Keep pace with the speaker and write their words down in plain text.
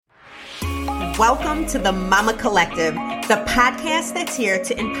Welcome to the Mama Collective, the podcast that's here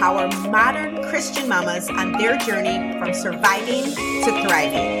to empower modern Christian mamas on their journey from surviving to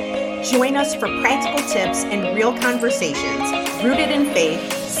thriving. Join us for practical tips and real conversations rooted in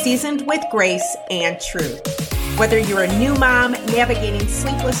faith, seasoned with grace and truth. Whether you're a new mom navigating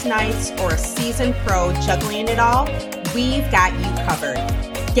sleepless nights or a seasoned pro juggling it all, we've got you covered.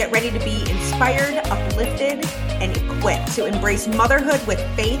 Get ready to be inspired, uplifted, and equipped to embrace motherhood with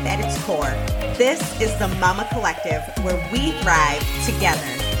faith at its core. This is the Mama Collective, where we thrive together.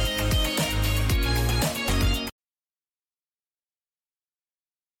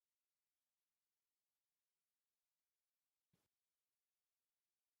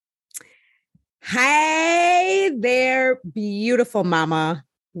 Hi there, beautiful mama.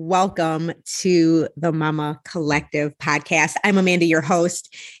 Welcome to the Mama Collective podcast. I'm Amanda, your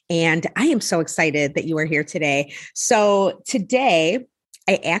host, and I am so excited that you are here today. So today,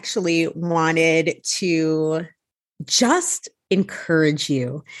 I actually wanted to just encourage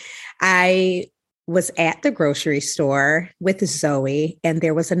you. I was at the grocery store with Zoe, and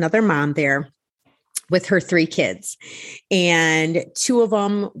there was another mom there with her 3 kids, and 2 of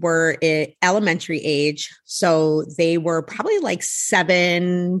them were at elementary age. So they were probably like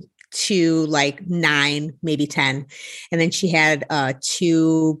 7 to like 9, maybe 10. And then she had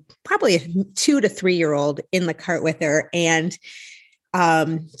probably a 2 to 3-year-old in the cart with her. And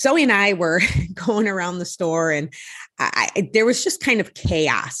Zoe and I were going around the store, and there was just kind of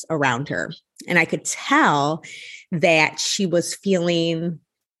chaos around her. And I could tell that she was feeling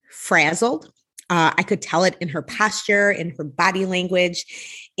frazzled. I could tell it in her posture, in her body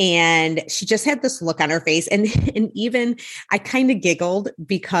language, and she just had this look on her face. And even I kind of giggled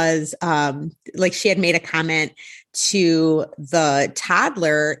because like she had made a comment to the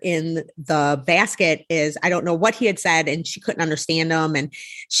toddler in the basket I don't know what he had said, and she couldn't understand him. And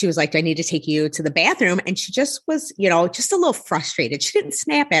she was like, "Do I need to take you to the bathroom?" And she just was, just a little frustrated. She didn't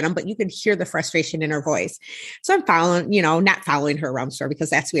snap at him, but you could hear the frustration in her voice. So I'm not following her around the store because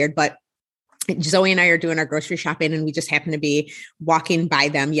that's weird, but Zoe and I are doing our grocery shopping, and we just happened to be walking by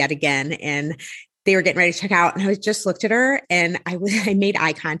them yet again. And they were getting ready to check out. And I just looked at her, and I made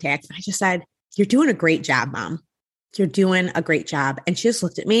eye contact. And I just said, "You're doing a great job, Mom. You're doing a great job." And she just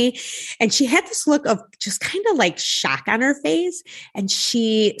looked at me, and she had this look of just kind of like shock on her face. And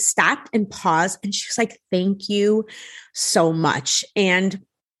she stopped and paused, and she was like, "Thank you so much." And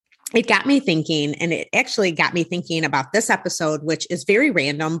it got me thinking, and it actually got me thinking about this episode, which is very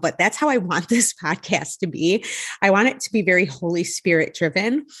random, but that's how I want this podcast to be. I want it to be very Holy Spirit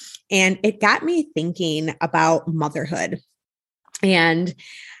driven. And it got me thinking about motherhood and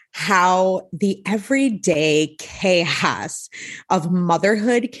how the everyday chaos of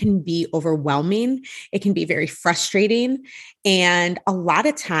motherhood can be overwhelming. It can be very frustrating. And a lot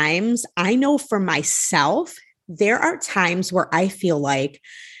of times, I know for myself, there are times where I feel like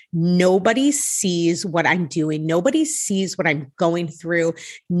nobody sees what I'm doing. Nobody sees what I'm going through.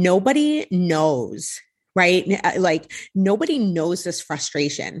 Nobody knows, right? Like nobody knows this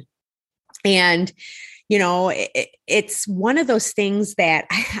frustration. And, it's one of those things that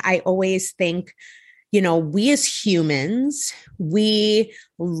I always think, we as humans, we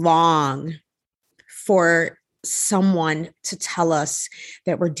long for someone to tell us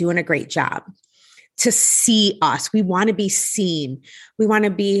that we're doing a great job, to see us. We want to be seen. We want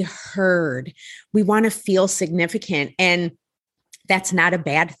to be heard. We want to feel significant. And that's not a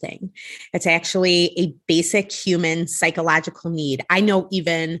bad thing. It's actually a basic human psychological need. I know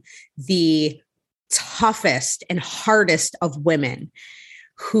even the toughest and hardest of women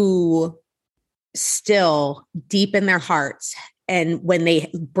who still deep in their hearts, and when they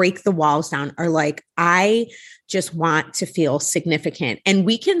break the walls down, are like, I just want to feel significant. And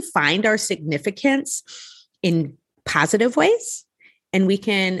we can find our significance in positive ways, and we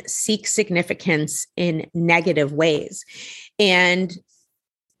can seek significance in negative ways. And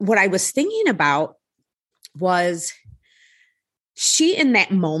what I was thinking about was she, in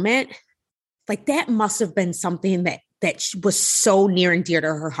that moment, like that must have been something that was so near and dear to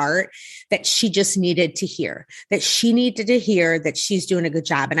her heart that she just needed to hear, that she needed to hear that she's doing a good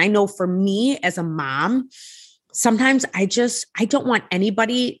job. And I know for me as a mom, sometimes I don't want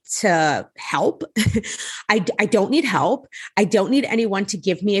anybody to help. I don't need help. I don't need anyone to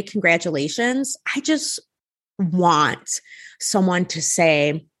give me a congratulations. I just want someone to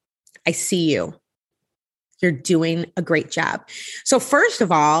say, "I see you. You're doing a great job." So first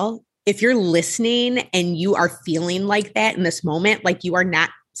of all, if you're listening and you are feeling like that in this moment, like you are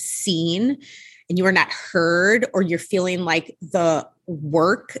not seen and you are not heard, or you're feeling like the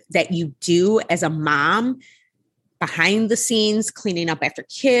work that you do as a mom behind the scenes, cleaning up after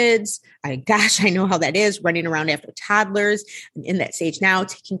kids. I know how that is, running around after toddlers. I'm in that stage now,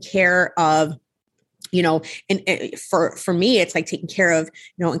 taking care of, and for me, it's like taking care of,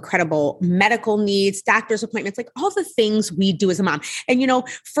 incredible medical needs, doctor's appointments, like all the things we do as a mom. And,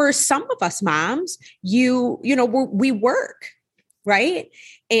 for some of us moms, we work, right?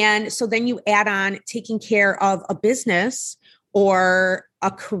 And so then you add on taking care of a business or a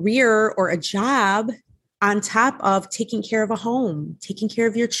career or a job on top of taking care of a home, taking care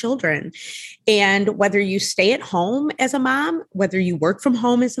of your children. And whether you stay at home as a mom, whether you work from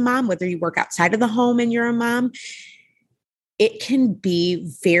home as a mom, whether you work outside of the home and you're a mom, it can be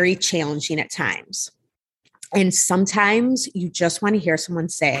very challenging at times. And sometimes you just want to hear someone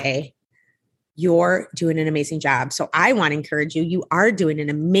say, you're doing an amazing job. So I want to encourage you, you are doing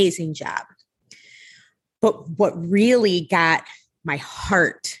an amazing job. But what really got my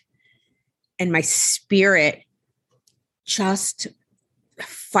heart and my spirit just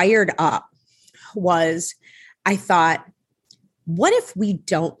fired up was I thought, what if we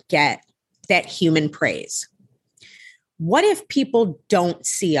don't get that human praise? What if people don't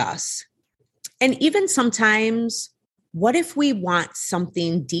see us? And even sometimes, what if we want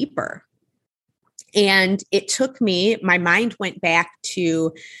something deeper? And it took me, my mind went back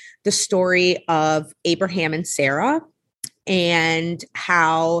to the story of Abraham and Sarah and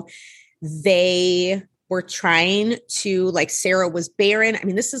how they were trying to, like, Sarah was barren. I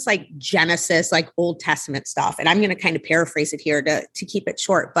mean, this is like Genesis, like Old Testament stuff. And I'm going to kind of paraphrase it here to keep it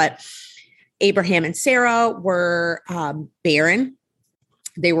short. But Abraham and Sarah were barren.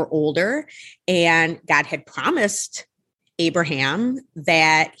 They were older, and God had promised Abraham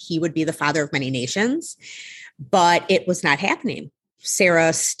that he would be the father of many nations, but it was not happening.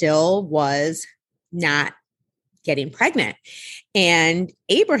 Sarah still was not getting pregnant. And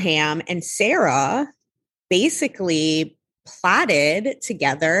Abraham and Sarah basically plotted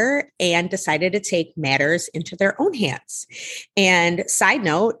together and decided to take matters into their own hands. And side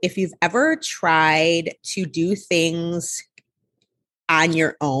note, if you've ever tried to do things on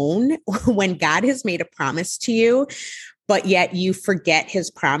your own, when God has made a promise to you, but yet you forget his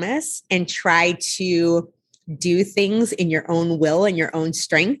promise and try to do things in your own will and your own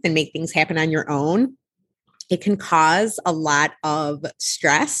strength and make things happen on your own, it can cause a lot of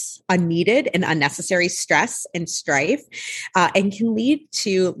stress, unneeded and unnecessary stress and strife, and can lead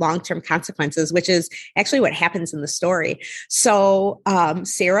to long-term consequences, which is actually what happens in the story. So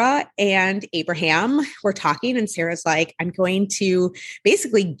Sarah and Abraham were talking, and Sarah's like, I'm going to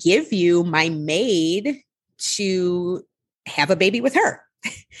basically give you my maid to have a baby with her.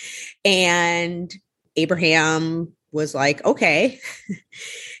 And Abraham was like, okay.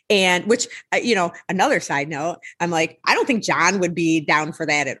 And which, another side note, I'm like, I don't think John would be down for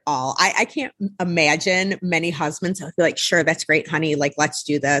that at all. I can't imagine many husbands who feel like, sure, that's great, honey. Like, let's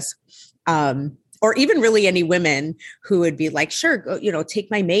do this. Or even really any women who would be like, sure, go, take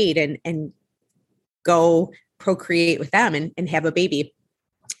my maid and go procreate with them and have a baby.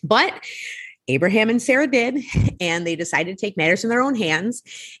 But Abraham and Sarah did, and they decided to take matters in their own hands.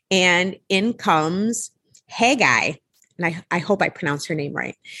 And in comes Hagar. And I hope I pronounced her name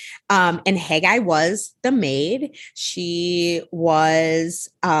right. And Hagar was the maid. She was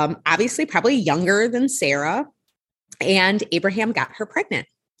obviously probably younger than Sarah, and Abraham got her pregnant.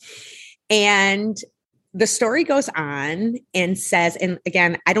 And the story goes on and says, and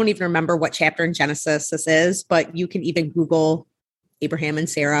again, I don't even remember what chapter in Genesis this is, but you can even Google Abraham and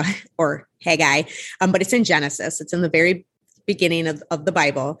Sarah or Hagar, but it's in Genesis. It's in the very beginning of the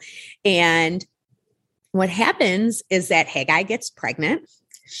Bible. And what happens is that Hagar gets pregnant.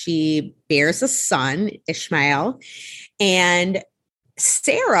 She bears a son, Ishmael, and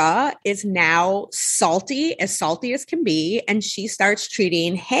Sarah is now salty as can be. And she starts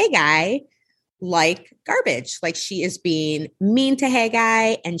treating Hagar like garbage. Like, she is being mean to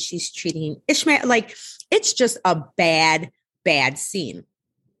Hagar, and she's treating Ishmael like it's just a bad scene.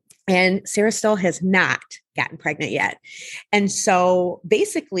 And Sarah still has not gotten pregnant yet. And so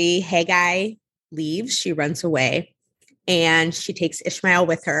basically Hagar leaves, she runs away, and she takes Ishmael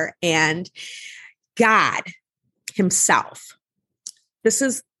with her. And God himself, this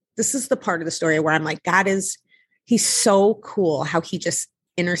is the part of the story where I'm like, he's so cool how he just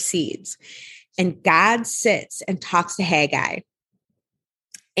intercedes. And God sits and talks to Hagar,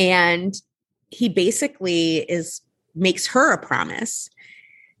 and he basically makes her a promise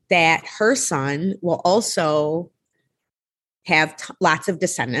that her son will also have lots of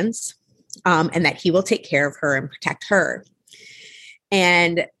descendants, and that he will take care of her and protect her.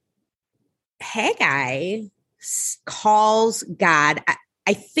 And Hagar calls God.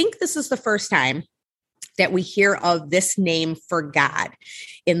 I think this is the first time that we hear of this name for God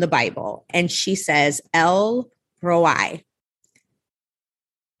in the Bible. And she says, El Roi.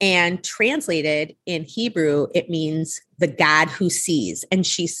 And translated in Hebrew, it means the God who sees. And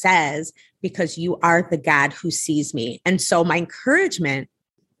she says, because you are the God who sees me. And so my encouragement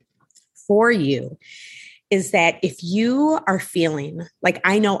for you is that if you are feeling like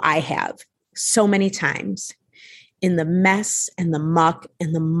I know I have so many times in the mess and the muck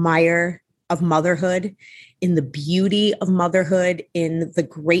and the mire of motherhood, in the beauty of motherhood, in the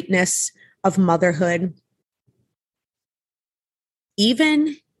greatness of motherhood,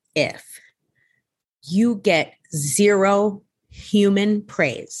 even if you get zero human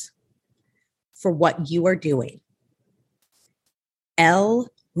praise for what you are doing, El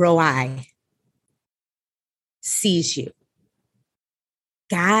Roi sees you.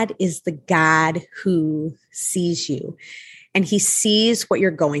 God is the God who sees you, and he sees what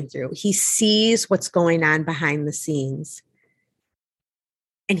you're going through. He sees what's going on behind the scenes,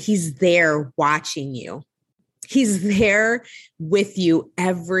 and he's there watching you. He's there with you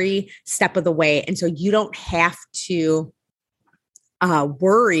every step of the way. And so you don't have to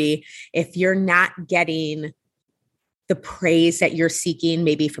worry if you're not getting the praise that you're seeking,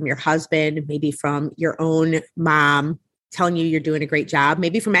 maybe from your husband, maybe from your own mom telling you you're doing a great job,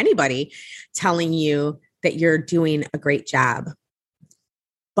 maybe from anybody telling you that you're doing a great job.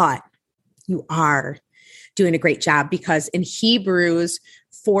 But you are doing a great job, because in Hebrews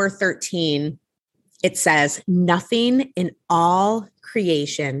 4:13, it says, nothing in all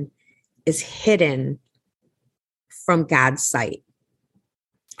creation is hidden from God's sight.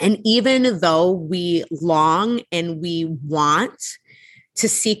 And even though we long and we want to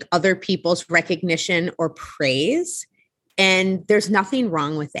seek other people's recognition or praise, and there's nothing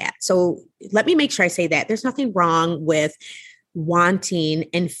wrong with that. So let me make sure I say that. There's nothing wrong with wanting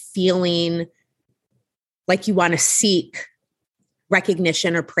and feeling like you want to seek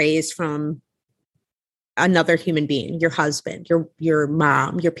recognition or praise from another human being, your husband, your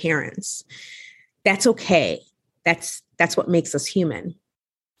mom, your parents. That's okay. That's what makes us human.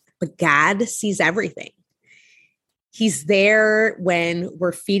 But God sees everything. He's there when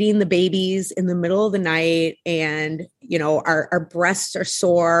we're feeding the babies in the middle of the night and, our breasts are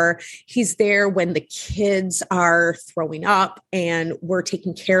sore. He's there when the kids are throwing up and we're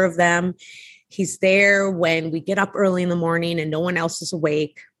taking care of them. He's there when we get up early in the morning and no one else is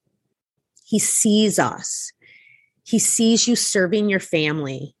awake. He sees us. He sees you serving your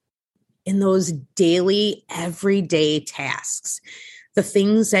family in those daily, everyday tasks, the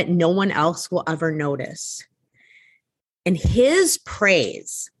things that no one else will ever notice. And his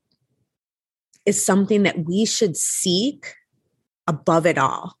praise is something that we should seek above it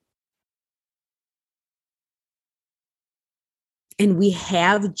all. And we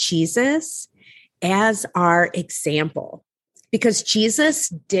have Jesus as our example, because Jesus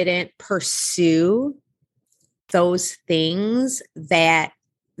didn't pursue those things that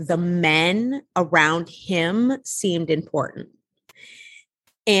the men around him seemed important.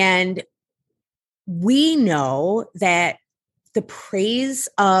 And we know that the praise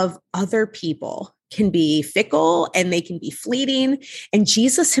of other people can be fickle and they can be fleeting. And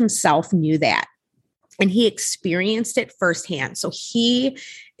Jesus himself knew that. And he experienced it firsthand. So he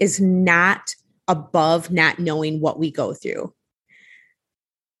is not above not knowing what we go through.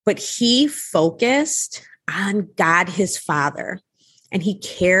 But he focused on God, his Father, and he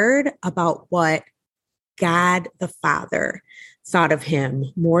cared about what God the Father thought of him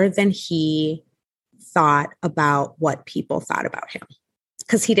more than he thought about what people thought about him,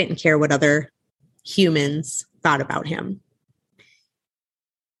 because he didn't care what other humans thought about him.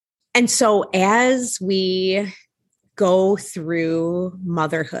 And so as we go through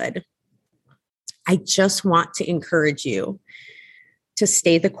motherhood, I just want to encourage you to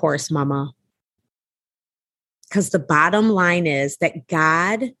stay the course, Mama. Because the bottom line is that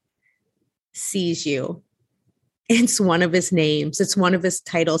God sees you. It's one of his names. It's one of his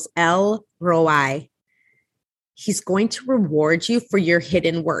titles, El Roi. He's going to reward you for your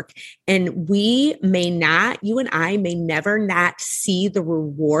hidden work. And you and I may never not see the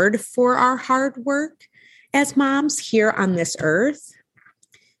reward for our hard work as moms here on this earth.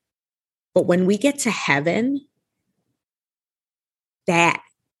 But when we get to heaven, that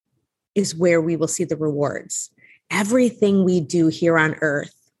is where we will see the rewards. Everything we do here on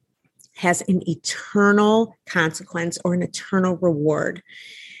earth has an eternal consequence or an eternal reward.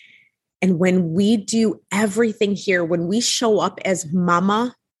 And when we do everything here, when we show up as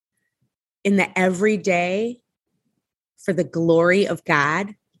mama in the everyday for the glory of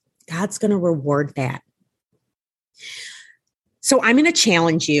God, God's going to reward that. So I'm going to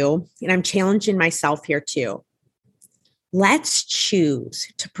challenge you, and I'm challenging myself here too. Let's choose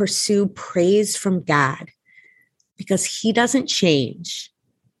to pursue praise from God because He doesn't change.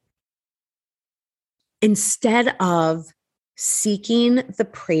 Instead of seeking the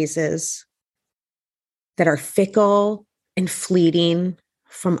praises that are fickle and fleeting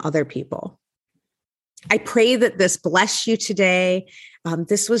from other people. I pray that this blessed you today.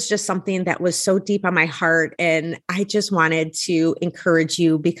 This was just something that was so deep on my heart. And I just wanted to encourage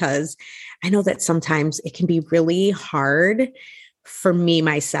you because I know that sometimes it can be really hard for me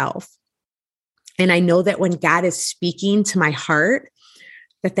myself. And I know that when God is speaking to my heart,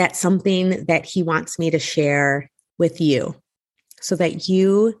 that that's something that He wants me to share with you so that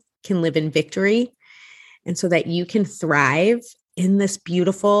you can live in victory and so that you can thrive in this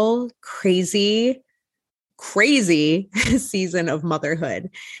beautiful, crazy season of motherhood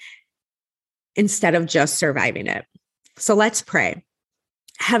instead of just surviving it. So let's pray.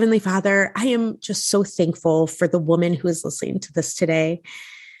 Heavenly Father, I am just so thankful for the woman who is listening to this today.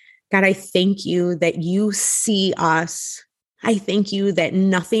 God, I thank you that you see us. I thank you that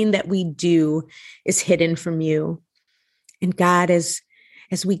nothing that we do is hidden from you. And God, as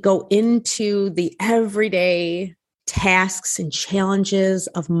we go into the everyday tasks and challenges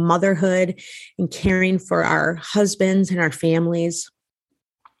of motherhood and caring for our husbands and our families,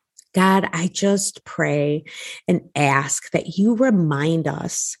 God, I just pray and ask that you remind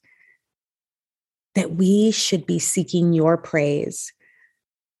us that we should be seeking your praise,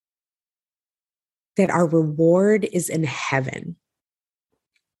 that our reward is in heaven,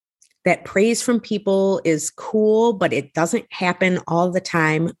 that praise from people is cool, but it doesn't happen all the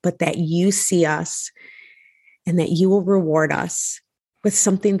time, but that you see us and that you will reward us with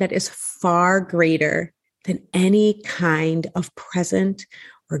something that is far greater than any kind of present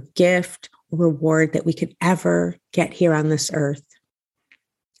or gift or reward that we could ever get here on this earth.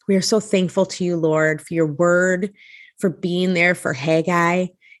 We are so thankful to you, Lord, for your word, for being there for Haggai,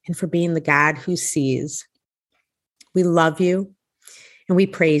 and for being the God who sees. We love you and we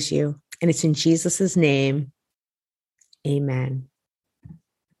praise you. And it's in Jesus' name, amen.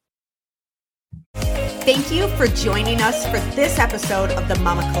 Thank you for joining us for this episode of the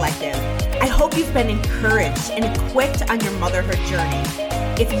Mama Collective. I hope you've been encouraged and equipped on your motherhood journey.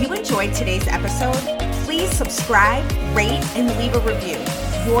 If you enjoyed today's episode, please subscribe, rate, and leave a review.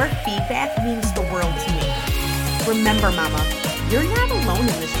 Your feedback means the world to me. Remember, Mama, you're not alone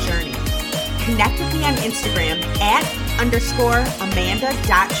in this journey. Connect with me on Instagram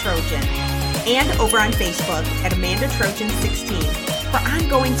 @_Amanda.Trojan and over on Facebook at AmandaTrojan16 for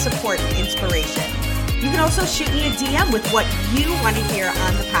ongoing support and inspiration. You can also shoot me a DM with what you want to hear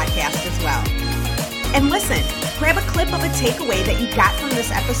on the podcast as well. And listen, grab a clip of a takeaway that you got from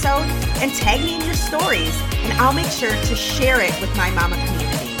this episode and tag me in your stories, and I'll make sure to share it with my mama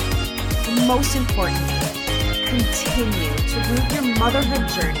community. And most importantly, continue to root your motherhood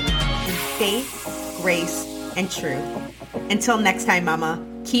journey in faith, grace, and truth. Until next time, Mama,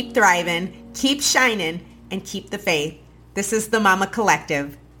 keep thriving, keep shining, and keep the faith. This is the Mama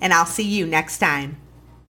Collective, and I'll see you next time.